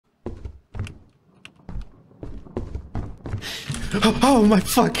Oh my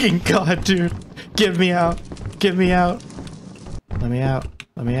fucking god, dude. Get me out. Get me out. Let me out.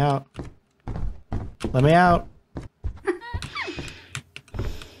 Let me out. Let me out.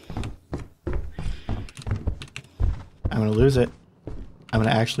 I'm gonna lose it. I'm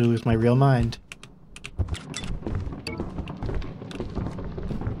gonna actually lose my real mind.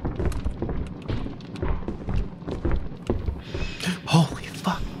 Holy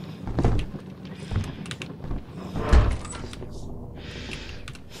fuck.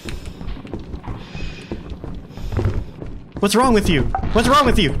 What's wrong with you? What's wrong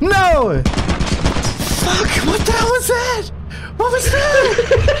with you? No! Fuck! What the hell was that? What was that?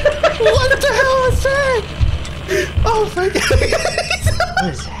 What the hell was that? Oh my god!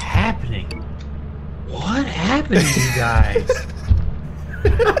 What is happening? What happened to you guys?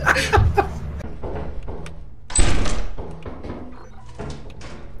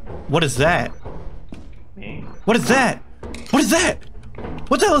 What is that? Me? What is that? What is that?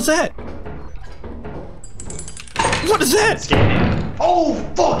 What the hell is that? What is that? Oh,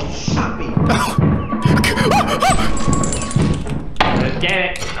 fuck! He shot me! I'm gonna get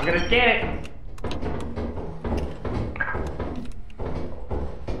it! I'm gonna get it!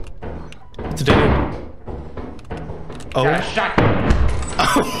 It's a dead end. Oh. Got a shotgun.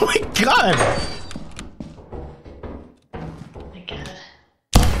 Oh my god!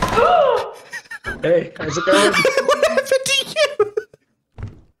 Hey, how's it going? What happened to you?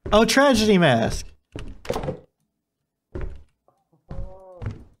 Oh, tragedy mask.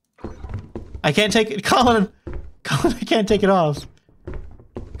 I can't take it. Colin! Colin, I can't take it off.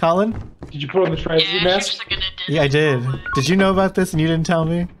 Colin? Did you put on the tragedy mask? Yeah, I did. Did you know about this and you didn't tell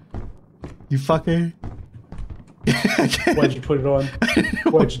me? You fucker. Why'd you put it on?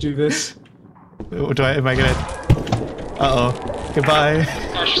 Why'd you do this? Am I gonna... Uh-oh. Goodbye.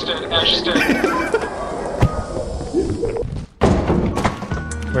 Ash is dead, Ash is dead.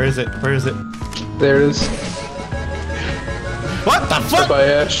 Where is it? Where is it? There it is. What the fuck? Goodbye,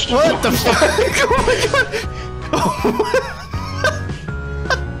 Ash. What the fuck? Oh my god! Oh.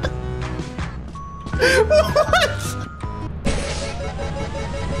 What?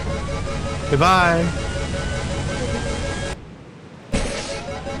 Goodbye.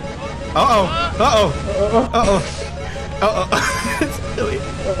 Uh-oh. Uh-oh. Uh-oh. Uh-oh. It's silly.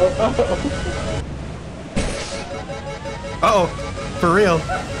 Uh-oh. For real.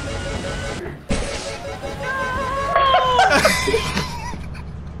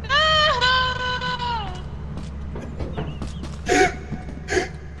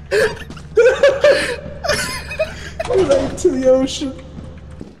 Right to the ocean.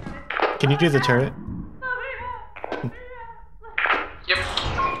 Can you do the turret? Yep.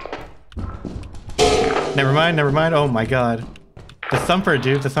 Never mind, never mind. Oh my god. The thumper,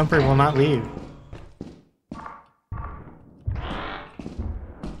 dude. The thumper will not leave.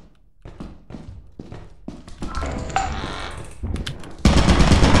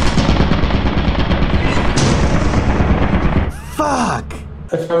 Fuck!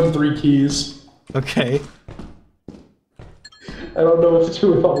 I found 3 keys. Okay. I don't know what to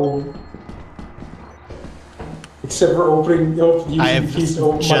do with all of them. Except for using the keys to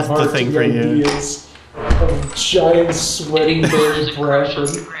open just my heart the thing to for the you. ideas of giant sweating bear pressure.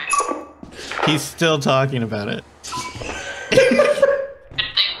 He's still talking about it.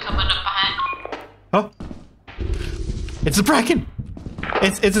 Oh! It's the Bracken!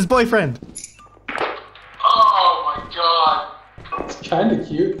 It's his boyfriend! Oh my god. It's kinda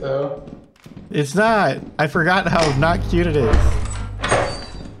cute though. It's not! I forgot how not cute it is.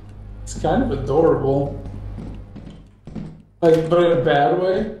 It's kind of adorable. Like, but in a bad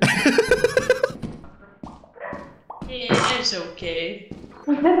way. Yeah, it's okay.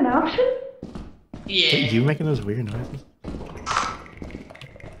 Was that an option? Yeah. Are you making those weird noises?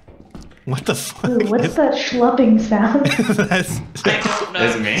 What the fuck? Ooh, what's that schlupping sound? That's, I don't know.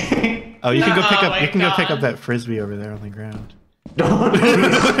 That's me. oh, you can go pick Oh up. my You can go pick God. up that frisbee over there on the ground. Don't.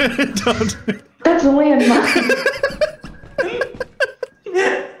 Don't. That's a landmine.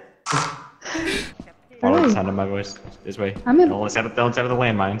 Follow the sound of my voice. This way. I'm in- Don't set up the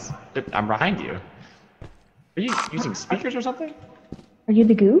landmines. I'm behind you. Are you using speakers or something? Are you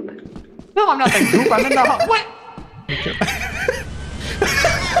the goop? No, I'm not the goop. I'm in the what?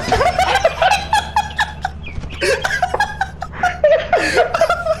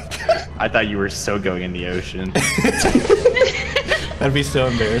 I thought you were so going in the ocean. That'd be so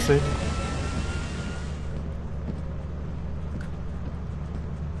embarrassing.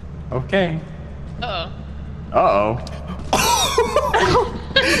 Okay. Uh-oh. Uh-oh.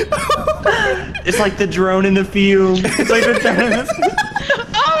 It's like the drone in the field. It's like the drone in the field.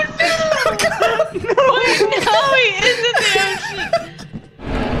 Oh no! Wait, no, he is in the ocean!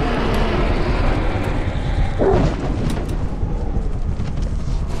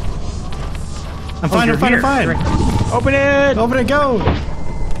 fine, we're fine, we're fine. Open it! Open it, go!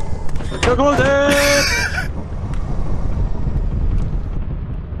 Go close it!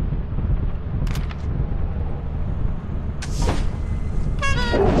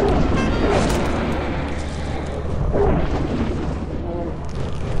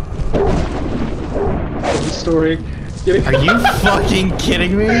 Story. Are you fucking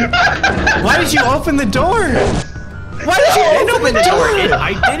kidding me? Why did you open the door? Why did you open the door?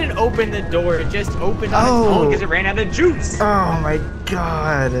 I didn't open the door. It just opened on its own because it ran out of juice. Oh my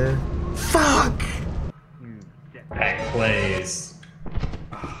god. Fuck. Back plays.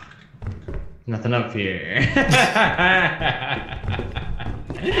 Nothing up here.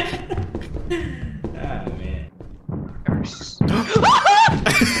 Oh man.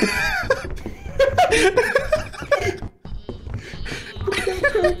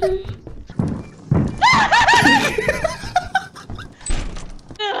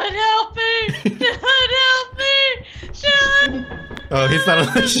 God help me! God help me! Sean! Oh, he's not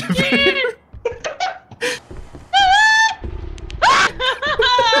on the ship.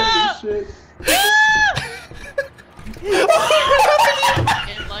 Shit.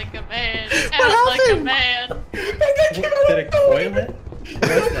 And like a man. Act like a man. Is that a coil-head?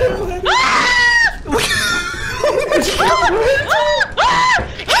 What's that?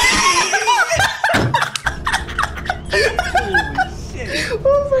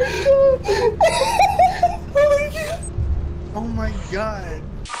 Oh my god.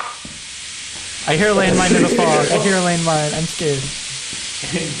 I hear a landmine in the fog. I hear a landmine. I'm scared.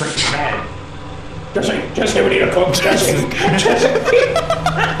 Break your head. Jesse, we need a cook. Jesse.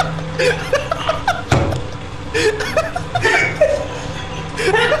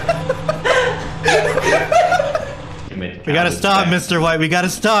 We gotta stop, Mr. White. We gotta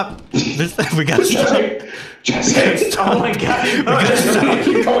stop. We gotta stop. Jesse. Oh my god. We gotta stop.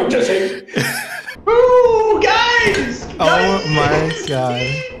 Keep going, Jesse. Woo, guys! Oh my god.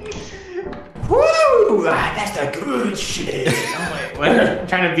 Woo! That's the good shit. Oh my, I'm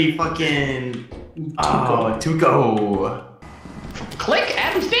trying to be fucking. Oh, Tuco. Click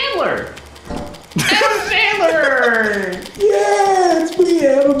Adam Sandler. Adam Sandler. Yeah, it's me,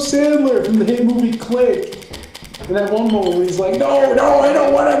 Adam Sandler from the hit movie Click. And that one moment where he's like, no, I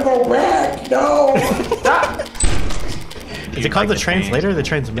don't want to go back. No. Stop. Is it called the translator or the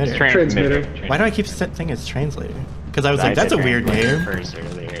transmitter? Transmitter. Why do I keep thinking it's translator? Because I was like, that's a weird name. First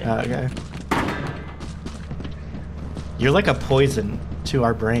earlier. Oh, okay. You're like a poison to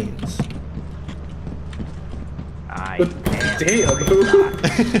our brains. I Damn.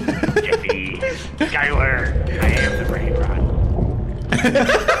 Jeffy, Skyler, I am the brain rot.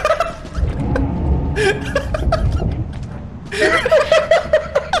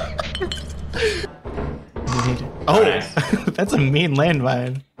 Oh, Nice. that's a mean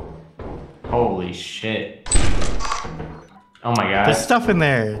landmine. Holy shit. Oh my god. There's stuff in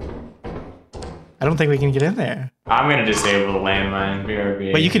there. I don't think we can get in there. I'm gonna disable the landmine.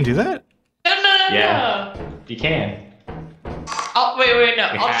 BRB. Wait, you can do that? No. Yeah. You can. Oh, wait, no.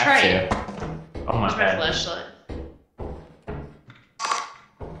 We I'll have try to. it. Oh my Where's my god. flashlight?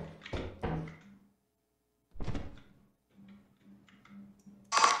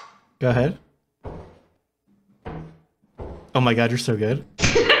 Go ahead. Oh my god, you're so good.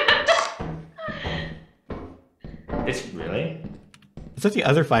 It's really? Is that the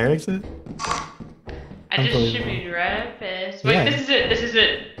other fire exit? I just Unbelievable. should be right past. Wait, Yeah. this is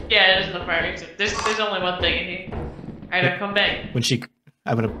it. Yeah, it is the fire exit. There's only one thing in here. Alright, I'll come back. When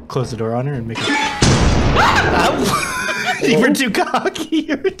I'm gonna close the door on her and make her. Ow! You were too cocky.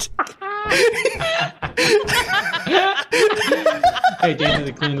 You were too... Hey, David,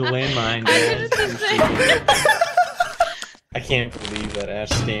 to clean the landmine. I did it the same. I can't believe that Ash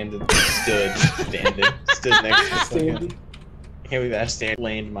stood next to the fucking. I can't believe Ash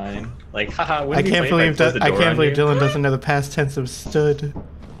landmine. Like, haha. I can't believe that. I can't believe Dylan doesn't know the past tense of stood.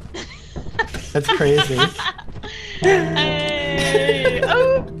 That's crazy. Hey,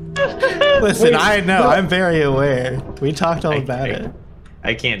 oh. Listen, Wait, I know. no. I'm very aware. We talked all about it.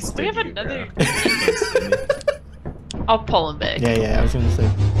 I can't We stand have you, another. bro. I can't stand you. I'll pull him back. Yeah. I was gonna say.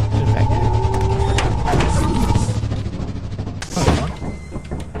 Get it back here.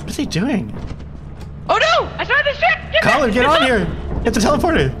 What is he doing? Oh no! I saw the ship! Get Collar, back! get on here! Hit the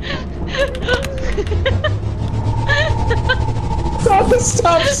teleporter! Stop the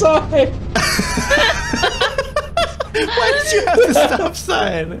stop sign. Why did you have the stop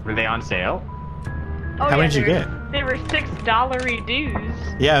sign? Were they on sale? Oh, How many did you they get? were- They were $6 dues.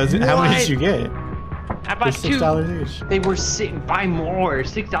 Yeah, how many did you get? I They're bought two. $6 each. They were buy more.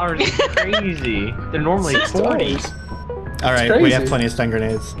 $6 is crazy. They're normally $40. Alright, we have plenty of stun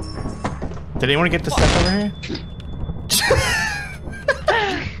grenades. Did anyone get to step over here?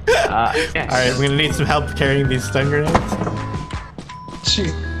 Yes. Alright, we're gonna need some help carrying these stun grenades.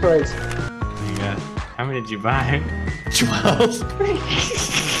 Jesus Christ. Yeah. How many did you buy? 12.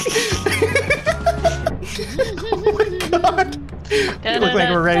 Oh my god. We look like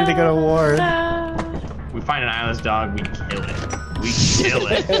we're ready to go to war. We find an eyeless dog, we kill it. We kill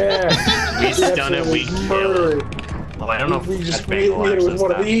it. Yeah. We stun it, we kill it. Well, I don't know if We just that's hit it with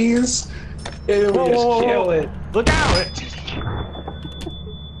one of these, and then we just kill it. Look out!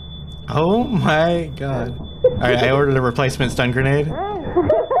 Oh my god. Alright, I ordered a replacement stun grenade.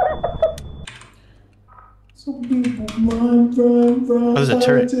 Some people run, Oh, there's a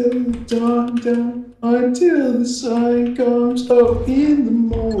turret. until the dawn down, until the sun comes up in the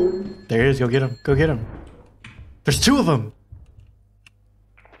morning. There he is, go get him. Go get him. There's 2 of them.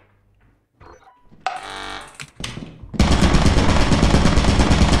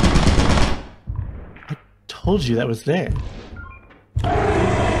 I told you that was there.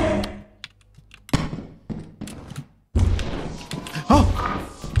 Oh!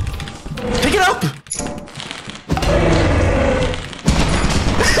 Pick it up!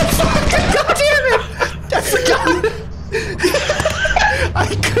 Fuck! God damn it! I forgot! I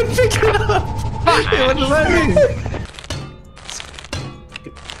couldn't pick it up! It wouldn't let me!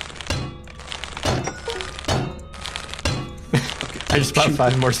 I just bought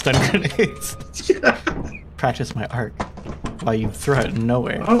 5 more stun grenades. Practice my arc while you throw it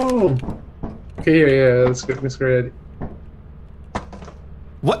nowhere. Oh. Okay, yeah, let's go. Let's go ahead.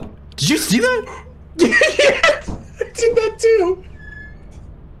 What? Did you see that? Yeah, I did that too.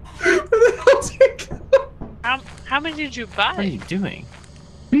 Where the hell did it go? How many did you What are buy? you doing?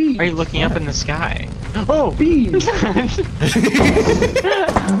 Bees. Are you looking up in the sky? Oh! Bees.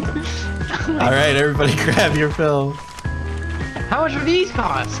 Alright, everybody grab your fill. How much do these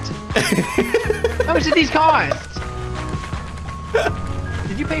cost? How much did these cost?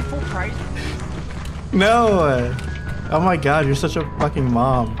 Did you pay full price? No! Oh my god, you're such a fucking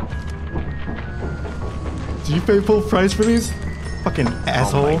mom. Did you pay full price for these? Fucking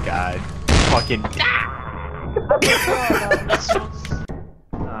asshole. Oh my god. Fucking.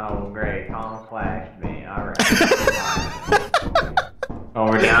 Oh, great. Colin flashed me. Alright. Oh,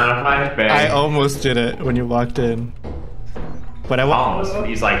 we're down a flashbang. I almost did it when you walked in. But I Almost.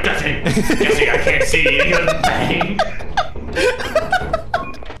 He's like, guessing I can't see. He goes, bang.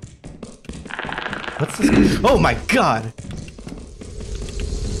 What's this? Oh my god!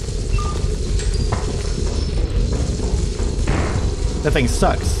 That thing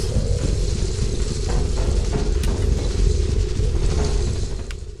sucks.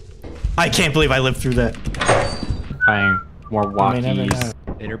 I can't believe I lived through that. Buying more We never walkies.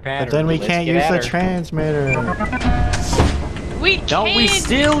 know. Inner pattern. But then we Let's can't get use at the her. transmitter. We No, we can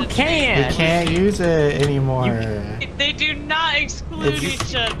still use it. can. We can't use it anymore. They do not exclude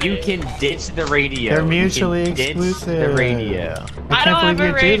each other. You can ditch the radio. They're You mutually can ditch exclusive. The radio. I I can't don't have believe a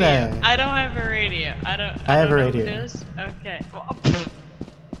you do radio. that. I don't have a radio. I have don't a know what radio. it is. Okay. Well,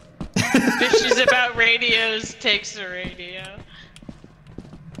 Bitches about radios takes a radio.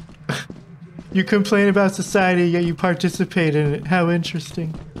 You complain about society, yet you participate in it. How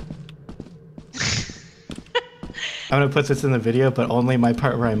interesting. I'm gonna put this in the video, but only my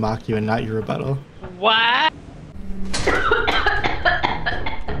part where I mock you and not your rebuttal. What?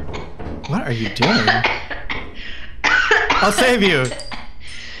 What are you doing? I'll save you!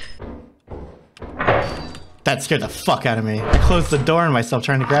 That scared the fuck out of me. I closed the door on myself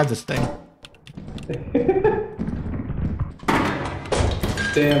trying to grab this thing.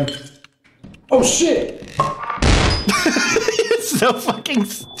 Damn. Oh shit! It's so fucking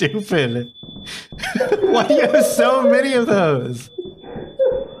stupid. Why do you have so many of those?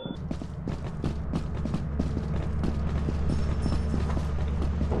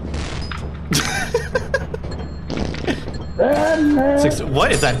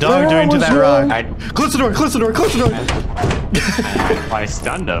 What is that dog doing to that rock? Close the door, close the door, close the door! I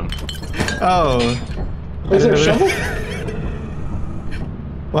stunned him. Oh. Is there a shovel?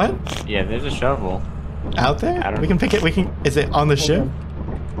 What? Yeah, there's a shovel. Out there? I don't We can pick it, we can... Is it on the ship?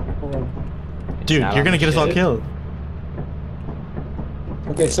 Hold on. Dude, not you're on gonna the get us all ship. killed.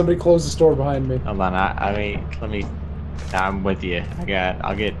 Okay, somebody close the door behind me. Hold on, I mean, let me. I'm with you. I'll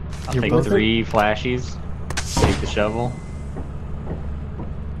You're take both 3 flashies. Take the shovel.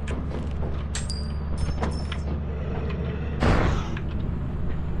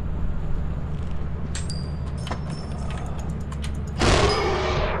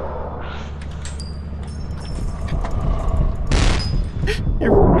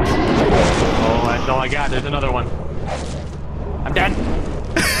 Oh, that's all I got. There's another one. I'm dead.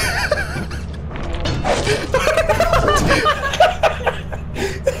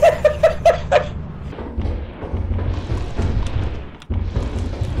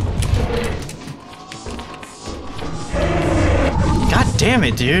 God damn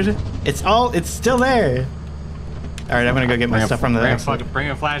it, dude. It's still there. Alright, I'm gonna go get my stuff from the exit. Bring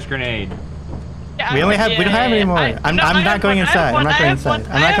a flash grenade. Yeah, We don't have any anymore. I'm not going inside. I'm not going inside.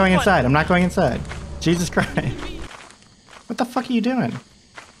 I'm not going inside. I'm not going inside. Jesus Christ. What the fuck are you doing?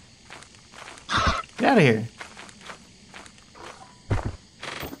 Get out of here.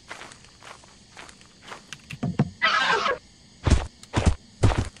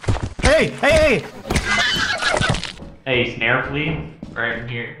 Hey, hey, hey! Hey, snare flea, right in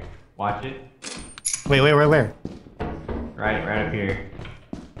here. Watch it. Wait, where? Right up here.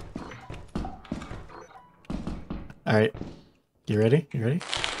 Alright. You ready? You ready?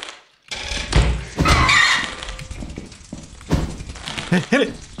 Hit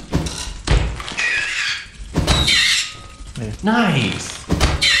it! There. Nice.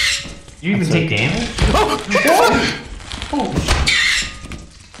 You even take damage? Oh!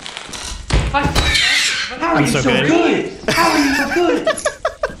 How are I'm you so so good. good? How are you so good?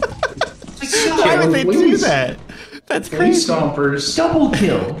 Why would they do Please. that? That's Flea crazy. stompers. Double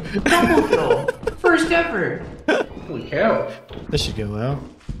kill. Double kill. First ever. Holy cow. This should go well.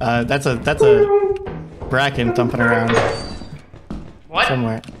 That's a bracken thumping around What?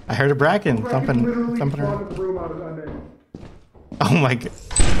 somewhere. I heard a bracken thumping around. Oh my god.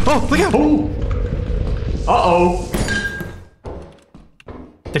 Oh, look out! Uh-oh.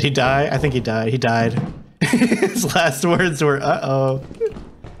 Did he die? I think he died. He died. His last words were, uh-oh.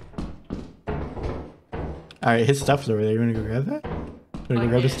 Alright, his stuff's over there. You wanna go grab that? You wanna go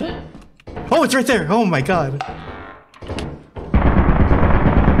grab his stuff? Oh, it's right there! Oh my god.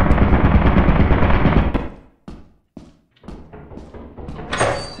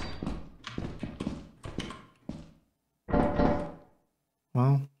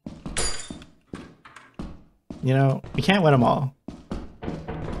 Well, you know, we can't win them all.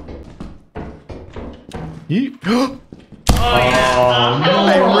 You. Oh, yeah.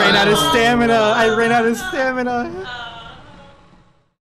 I ran out of stamina. I ran out of stamina.